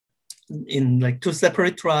in like two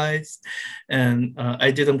separate tries, and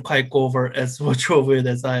I didn't quite go over as much of it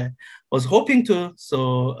as I was hoping to.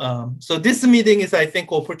 So so this meeting is, I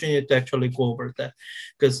think, opportunity to actually go over that,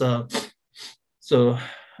 because so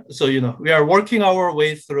you know, we are working our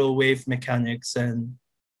way through wave mechanics, and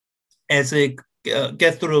as we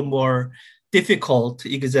get through more difficult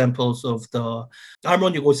examples of the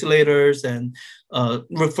harmonic oscillators and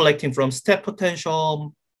reflecting from step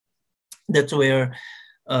potential, that's where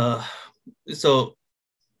so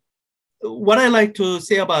what I like to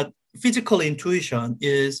say about physical intuition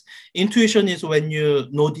is when you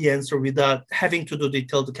know the answer without having to do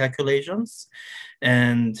detailed calculations,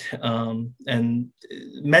 and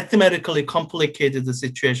mathematically complicated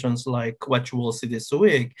situations like what you will see this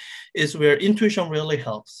week is where intuition really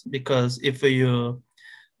helps, because if you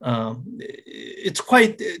it's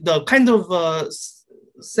quite the kind of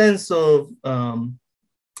sense of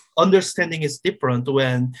understanding is different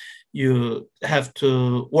when you have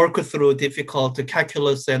to work through difficult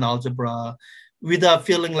calculus and algebra without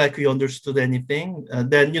feeling like you understood anything.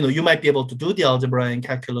 Then, you know, you might be able to do the algebra and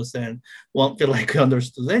calculus and won't feel like you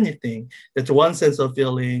understood anything. That's one sense of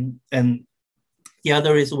feeling. And the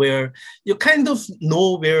other is where you kind of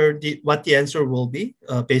know what the answer will be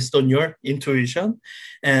based on your intuition.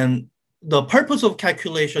 And the purpose of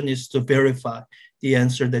calculation is to verify the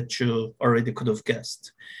answer that you already could have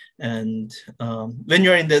guessed. And when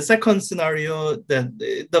you're in the second scenario, that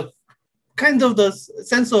the kind of the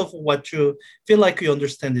sense of what you feel like you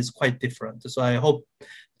understand is quite different. So I hope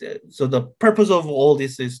so the purpose of all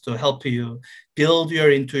this is to help you build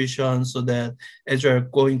your intuition, so that as you're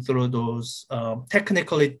going through those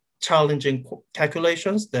technically challenging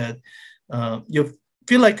calculations, that you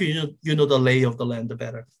feel like you know the lay of the land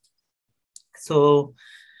better. So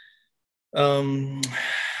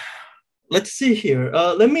let's see here.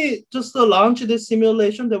 Let me just launch the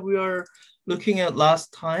simulation that we are looking at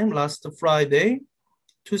last Friday,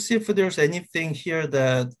 to see if there's anything here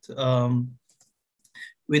that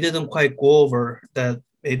we didn't quite go over that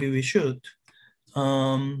maybe we should.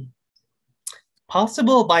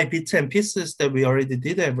 Possible by bits and pieces that we already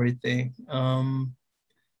did everything.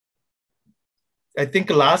 I think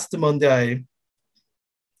last Monday I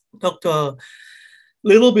talked a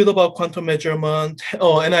little bit about quantum measurement.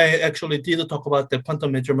 Oh, and I actually did talk about the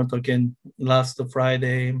quantum measurement again last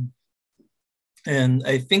Friday. And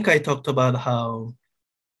I think I talked about how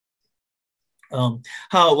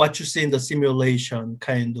what you see in the simulation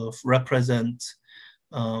kind of represent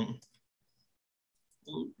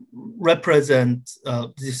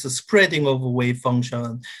this spreading of a wave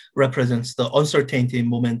function represents the uncertainty in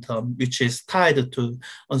momentum, which is tied to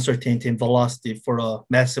uncertainty in velocity for a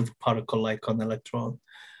massive particle like an electron.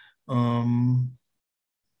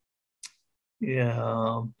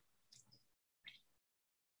 Yeah.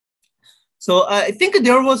 So I think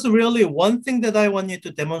there was really one thing that I wanted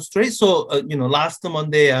to demonstrate. So, you know, last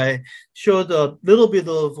Monday I showed a little bit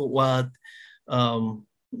of what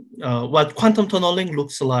quantum tunneling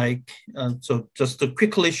looks like. So just to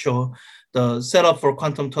quickly show, the setup for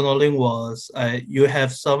quantum tunneling was you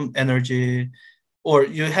have some energy, or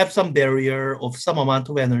you have some barrier of some amount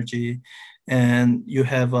of energy, and you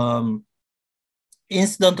have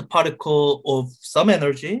incident particle of some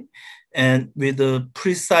energy, and with a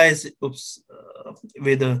precise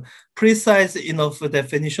enough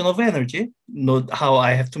definition of energy. Note how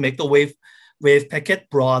I have to make the wave packet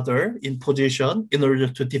broader in position in order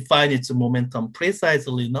to define its momentum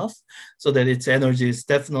precisely enough so that its energy is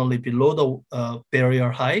definitely below the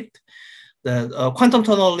barrier height. That quantum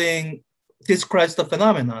tunneling describes the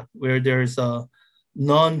phenomenon where there is a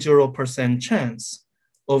non-0% chance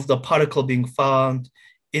of the particle being found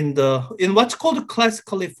in what's called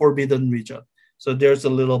classically forbidden region. So there's a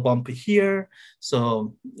little bump here.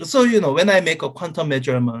 So you know, when I make a quantum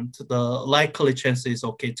measurement, the likely chance is,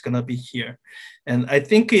 okay, it's gonna be here. And I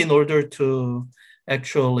think in order to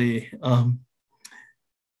actually,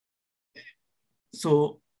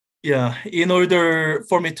 so yeah, in order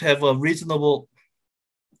for me to have a reasonable,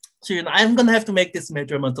 so you know, I'm gonna have to make this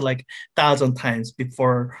measurement like 1,000 times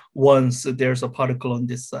before once there's a particle on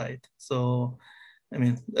this side. So I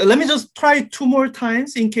mean, let me just try 2 more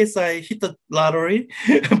times in case I hit the lottery,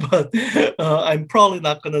 but I'm probably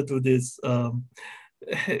not gonna do this in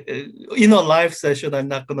a live session. I'm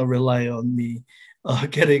not gonna rely on me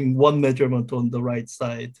getting one measurement on the right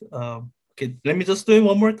side. Okay, let me just do it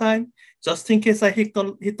one more time, just in case I hit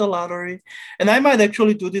the lottery. And I might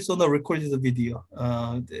actually do this on a recorded video.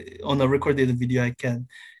 On a recorded video, I can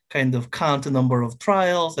kind of count the number of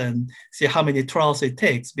trials and see how many trials it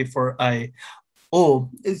takes before I Oh,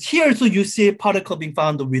 here, so you see a particle being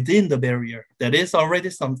found within the barrier. That is already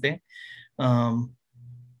something.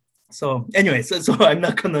 So anyway, so I'm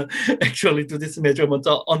not gonna actually do this measurement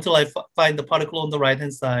until I find the particle on the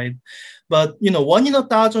right-hand side. But 1 in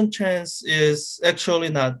 1,000 chance is actually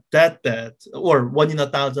not that bad, or 1 in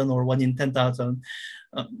 1,000 or 1 in 10,000.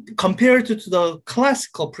 Compared to the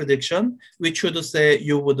classical prediction, which would say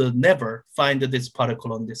you would never find this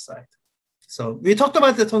particle on this side. So we talked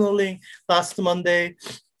about the tunneling last Monday.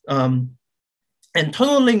 And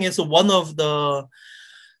tunneling is one of the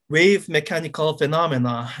wave mechanical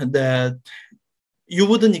phenomena that you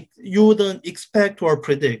wouldn't expect or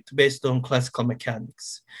predict based on classical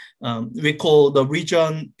mechanics. We call the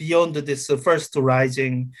region beyond this first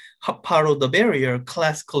rising part of the barrier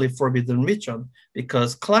classically forbidden region,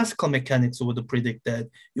 because classical mechanics would predict that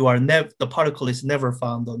the particle is never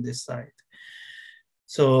found on this side.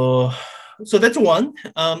 So that's one.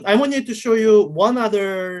 I wanted to show you one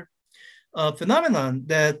other phenomenon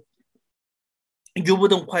that you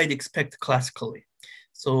wouldn't quite expect classically.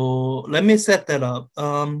 So let me set that up.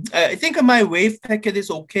 I think my wave packet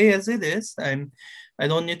is okay as it is. I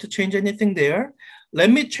don't need to change anything there. Let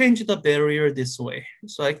me change the barrier this way.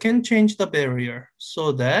 So I can change the barrier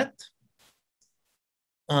so that,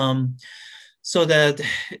 well,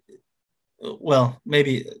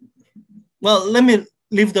 let me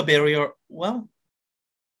leave the barrier. Well,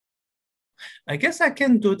 I guess I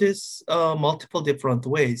can do this multiple different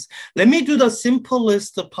ways. Let me do the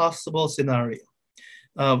simplest possible scenario,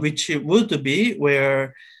 which would be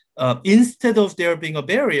where instead of there being a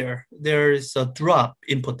barrier, there is a drop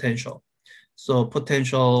in potential. So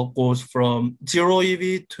potential goes from 0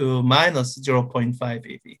 eV to minus 0.5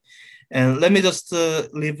 eV. And let me just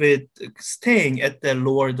leave it staying at the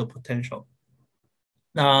lower the potential.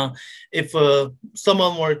 Now, if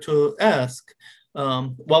someone were to ask,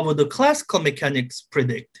 what would the classical mechanics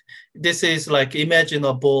predict? This is like, imagine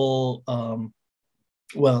a ball.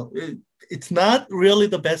 Well, it's not really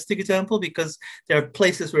the best example because there are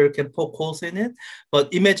places where you can poke holes in it.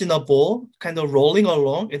 But imagine a ball kind of rolling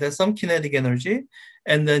along. It has some kinetic energy,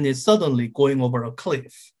 and then it's suddenly going over a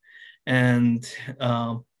cliff. And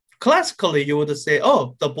classically, you would say,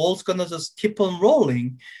 oh, the ball's going to just keep on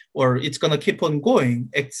rolling, or it's going to keep on going,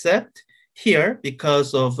 except here,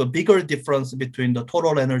 because of a bigger difference between the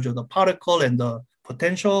total energy of the particle and the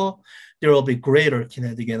potential, there will be greater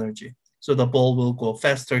kinetic energy. So the ball will go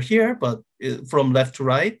faster here, but from left to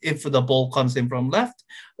right. If the ball comes in from left,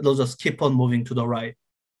 it'll just keep on moving to the right.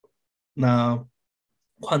 Now,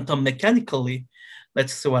 quantum mechanically,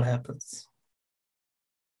 let's see what happens.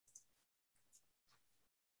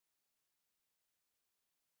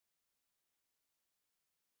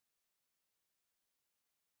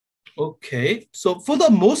 Okay, so for the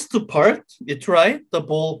most part, it's right. The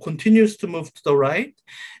ball continues to move to the right.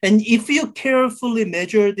 And if you carefully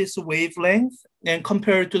measure this wavelength and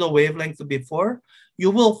compare it to the wavelength before, you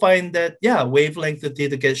will find that, yeah, wavelength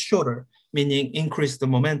did get shorter, meaning increase the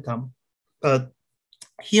momentum. But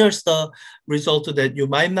here's the result that you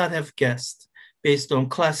might not have guessed based on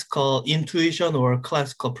classical intuition or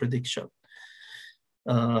classical prediction.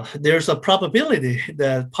 There's a probability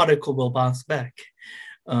that particle will bounce back.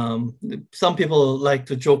 Some people like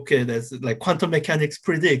to joke it as like quantum mechanics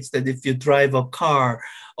predicts that if you drive a car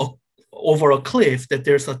over a cliff, that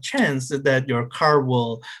there's a chance that your car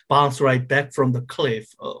will bounce right back from the cliff.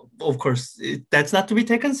 Of course, that's not to be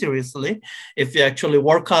taken seriously. If you actually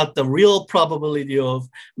work out the real probability of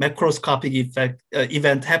macroscopic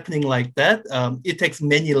event happening like that, it takes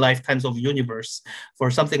many lifetimes of universe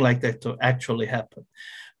for something like that to actually happen.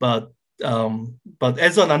 But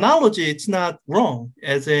as an analogy, it's not wrong.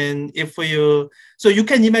 As in, so you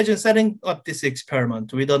can imagine setting up this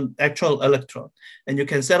experiment with an actual electron, and you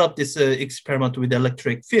can set up this experiment with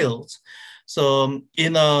electric fields. So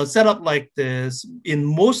in a setup like this, in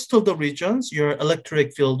most of the regions, your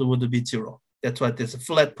electric field would be zero. That's what this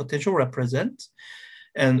flat potential represents.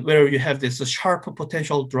 And where you have this sharp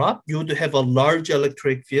potential drop, you would have a large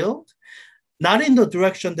electric field, not in the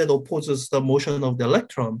direction that opposes the motion of the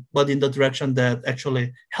electron, but in the direction that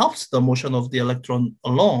actually helps the motion of the electron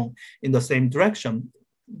along in the same direction.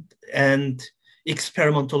 And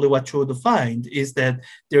experimentally, what you would find is that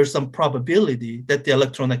there's some probability that the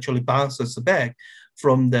electron actually bounces back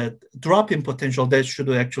from that drop in potential that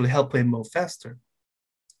should actually help him move faster.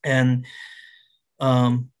 And,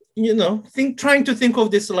 trying to think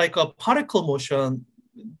of this like a particle motion,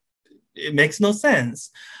 it makes no sense.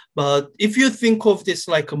 But if you think of this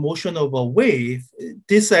like a motion of a wave,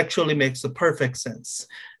 this actually makes a perfect sense.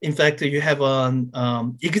 In fact, you have an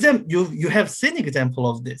you have seen example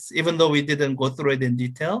of this, even though we didn't go through it in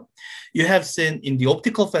detail. You have seen in the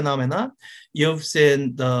optical phenomena, you've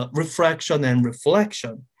seen the refraction and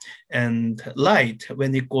reflection and light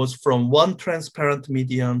when it goes from one transparent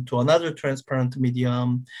medium to another transparent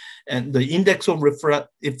medium, and the index of refraction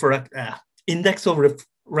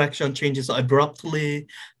changes abruptly.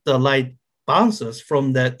 The light bounces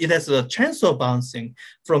from that. It has a chance of bouncing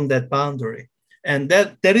from that boundary. And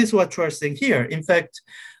that is what you are seeing here. In fact,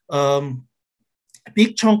 a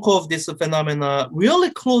big chunk of this phenomena really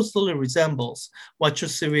closely resembles what you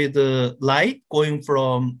see with the light going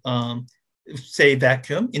from, say,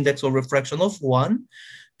 vacuum, index of refraction of 1,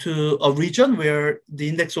 to a region where the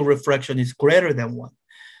index of refraction is greater than 1.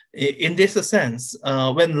 In this sense,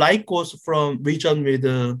 when light goes from region with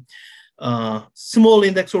a small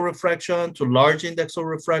index of refraction to large index of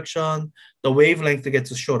refraction, the wavelength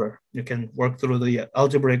gets shorter. You can work through the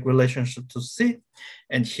algebraic relationship to see.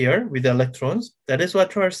 And here with electrons, that is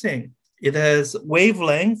what you are seeing. It has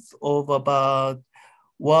wavelength of about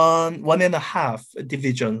 1.5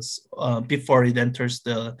 divisions before it enters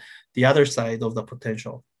the other side of the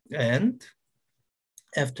potential. And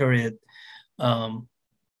after it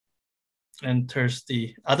enters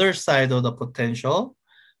the other side of the potential,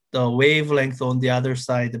 the wavelength on the other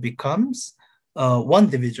side becomes 1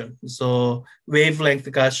 division. So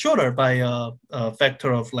wavelength got shorter by a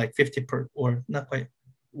factor of like 50 or not quite,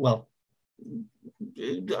 well,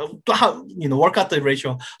 work out the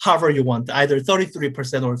ratio however you want, either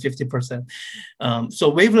 33% or 50%. So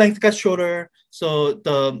wavelength got shorter. So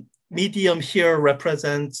the medium here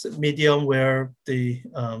represents medium where the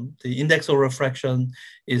index of refraction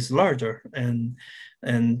is larger.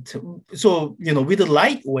 And so, with the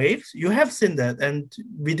light waves, you have seen that, and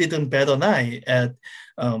we didn't bat an eye at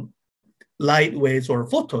light waves or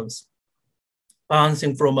photons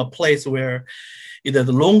bouncing from a place where it had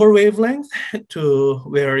a longer wavelength to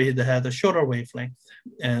where it had a shorter wavelength.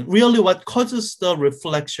 And really what causes the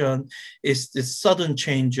reflection is this sudden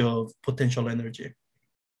change of potential energy.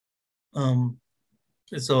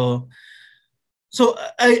 So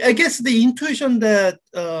I guess the intuition that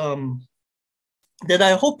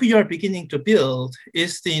I hope you are beginning to build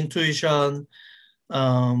is the intuition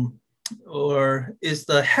or is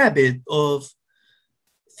the habit of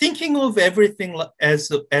thinking of everything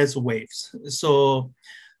as waves. So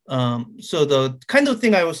the kind of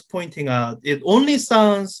thing I was pointing out, it only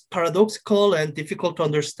sounds paradoxical and difficult to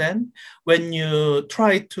understand when you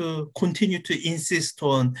try to continue to insist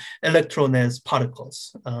on electron as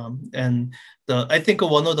particles. And I think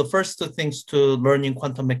one of the first things to learn in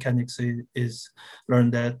quantum mechanics is learn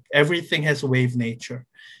that everything has wave nature.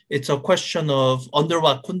 It's a question of under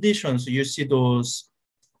what conditions you see those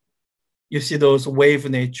wave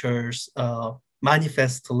natures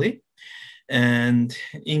manifestly. And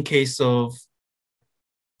in case of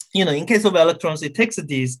electrons, it takes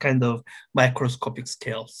these kind of microscopic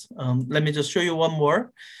scales. Let me just show you one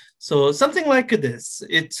more. So something like this,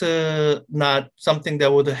 it's not something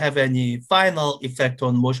that would have any final effect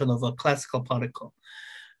on motion of a classical particle.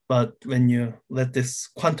 But when you let this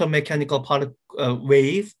quantum mechanical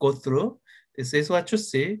wave go through, this is what you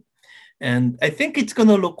see. And I think it's going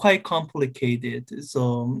to look quite complicated.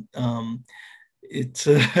 So it's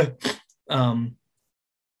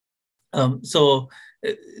so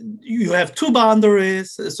you have two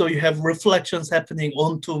boundaries. So you have reflections happening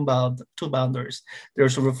on two boundaries.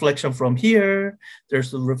 There's a reflection from here.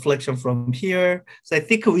 There's a reflection from here. So I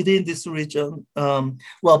think within this region,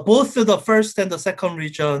 well, both the first and the second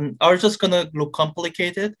region are just going to look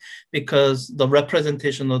complicated because the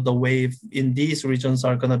representation of the wave in these regions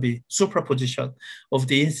are going to be superposition of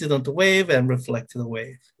the incident wave and reflected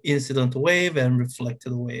wave, incident wave and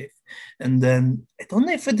reflected wave. And then I don't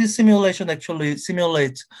know if this simulation actually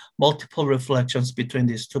simulates multiple reflections between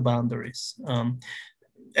these two boundaries.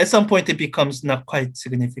 At some point, it becomes not quite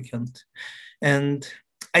significant. And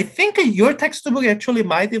I think your textbook actually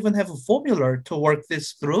might even have a formula to work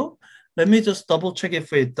this through. Let me just double check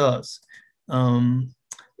if it does.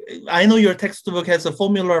 I know your textbook has a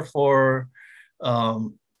formula for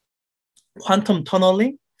quantum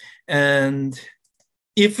tunneling. And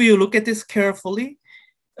if you look at this carefully,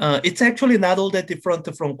 it's actually not all that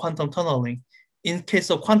different from quantum tunneling. In case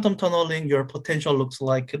of quantum tunneling, your potential looks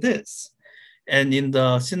like this. And in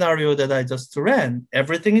the scenario that I just ran,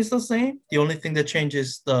 everything is the same. The only thing that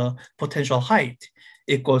changes the potential height.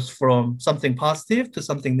 It goes from something positive to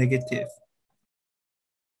something negative.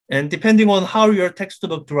 And depending on how your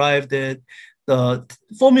textbook derived it, the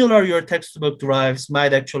formula your textbook derives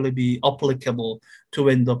might actually be applicable to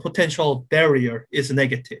when the potential barrier is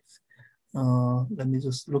negative. Let me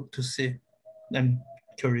just look to see. I'm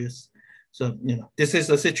curious. So, this is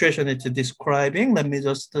the situation it's describing. Let me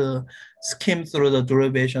just skim through the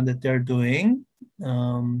derivation that they're doing.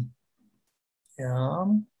 Yeah.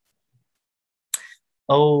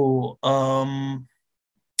 Oh,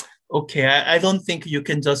 okay. I don't think you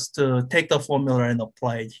can just take the formula and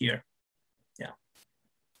apply it here. Yeah.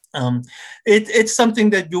 It's something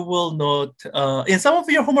that you will note in some of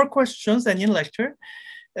your homework questions and in lecture.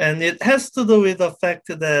 And it has to do with the fact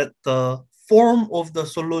that the form of the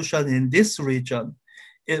solution in this region,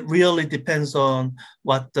 it really depends on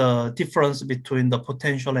what the difference between the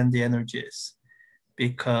potential and the energy is.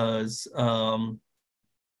 Because when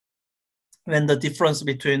the difference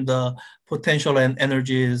between the potential and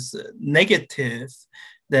energy is negative,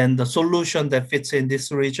 then the solution that fits in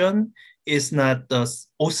this region is not the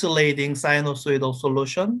oscillating sinusoidal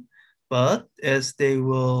solution, but as they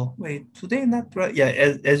will, wait, today not right?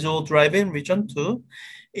 Yeah, as you'll drive in region 2,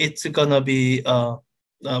 it's gonna be a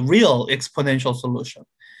real exponential solution.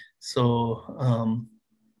 So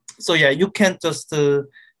yeah, you can't just,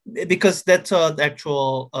 because that's an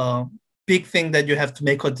actual big thing that you have to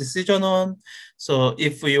make a decision on. So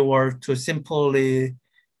if we were to simply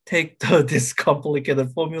take this complicated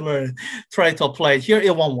formula and try to apply it here,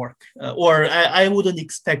 it won't work. Or I wouldn't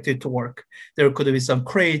expect it to work. There could be some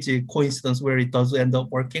crazy coincidence where it does end up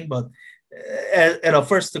working, but at a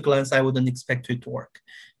first glance, I wouldn't expect it to work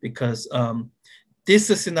because this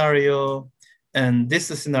scenario and this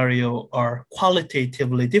scenario are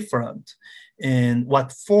qualitatively different in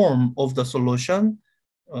what form of the solution,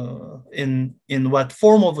 in what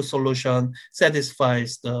form of a solution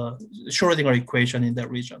satisfies the Schrodinger equation in that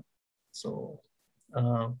region. So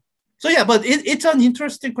yeah, but it's an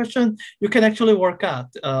interesting question. You can actually work out,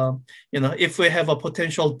 if we have a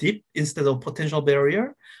potential dip instead of potential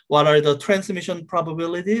barrier, what are the transmission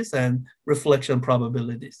probabilities and reflection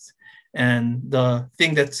probabilities? And the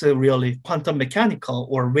thing that's really quantum mechanical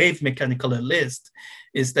or wave mechanical at least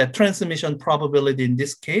is that transmission probability in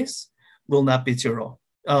this case will not be zero.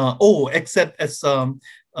 Except at some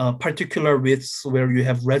particular widths where you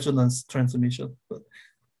have resonance transmission. But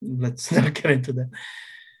let's not get into that.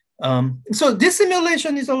 So this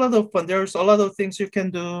simulation is a lot of fun. There's a lot of things you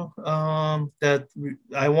can do that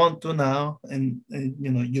I won't do now. And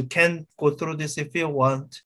you can go through this if you want.